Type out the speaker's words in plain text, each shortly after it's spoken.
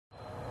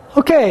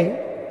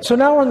Okay, so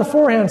now we're on the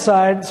forehand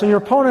side. So your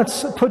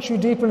opponent's put you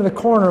deep into the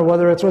corner,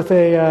 whether it's with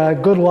a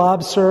good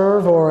lob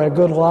serve or a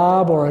good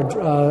lob or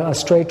a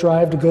straight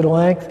drive to good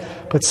length.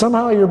 But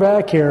somehow you're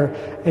back here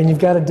and you've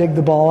got to dig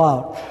the ball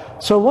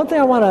out. So one thing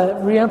I want to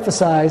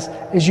reemphasize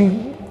is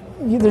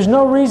there's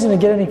no reason to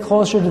get any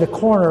closer to the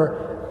corner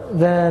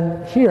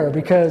than here,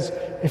 because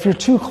if you're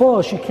too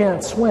close, you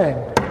can't swing.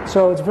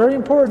 So it's very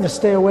important to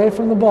stay away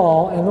from the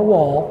ball and the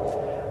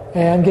wall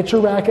and get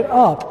your racket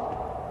up.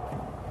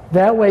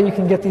 That way you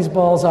can get these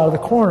balls out of the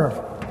corner.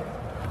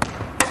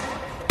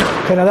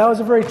 Okay, now that was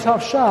a very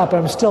tough shot, but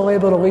I'm still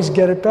able to at least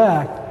get it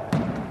back.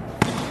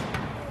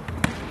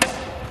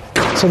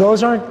 So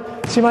those aren't,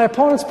 see, my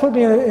opponent's put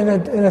me in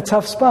a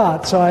tough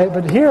spot,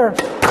 but here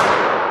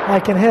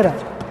I can hit it.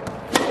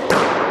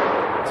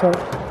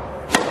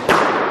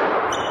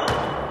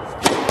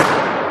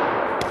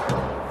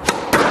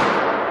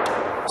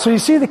 So you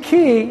see, the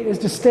key is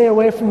to stay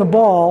away from the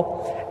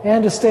ball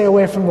and to stay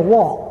away from the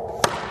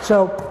wall.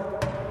 So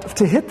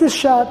to hit this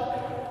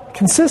shot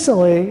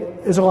consistently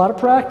is a lot of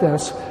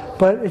practice,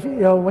 but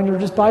when you're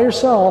just by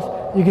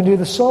yourself, you can do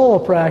the solo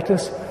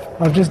practice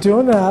of just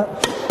doing that.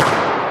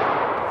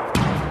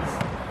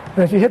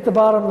 And if you hit the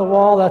bottom of the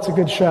wall, that's a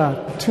good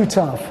shot. Too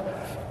tough.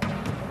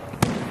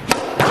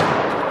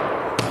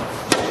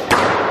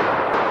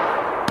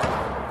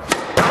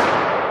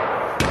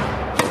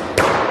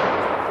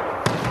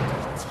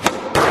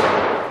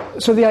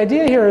 So the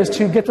idea here is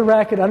to get the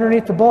racket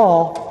underneath the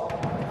ball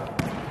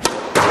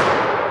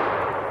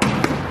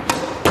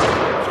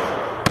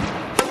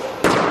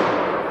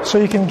so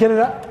you can get it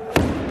up.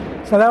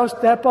 So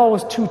that ball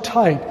was too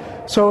tight.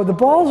 So the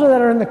balls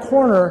that are in the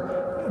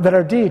corner that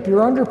are deep,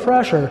 you're under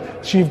pressure,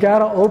 so you've got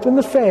to open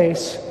the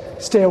face,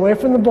 stay away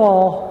from the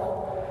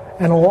ball,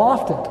 and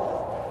loft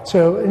it.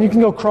 And you can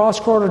go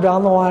cross-court or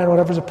down the line,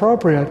 whatever's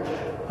appropriate.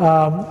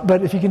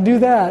 But if you can do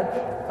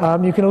that,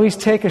 you can at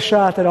least take a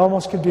shot that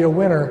almost could be a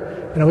winner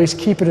and at least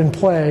keep it in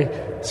play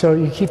so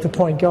you keep the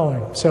point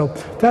going. So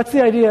that's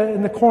the idea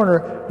in the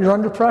corner. You're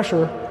under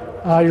pressure.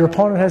 Your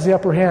opponent has the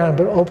upper hand,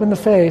 but open the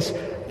face,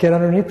 get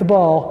underneath the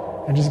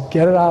ball, and just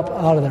get it out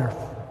of there.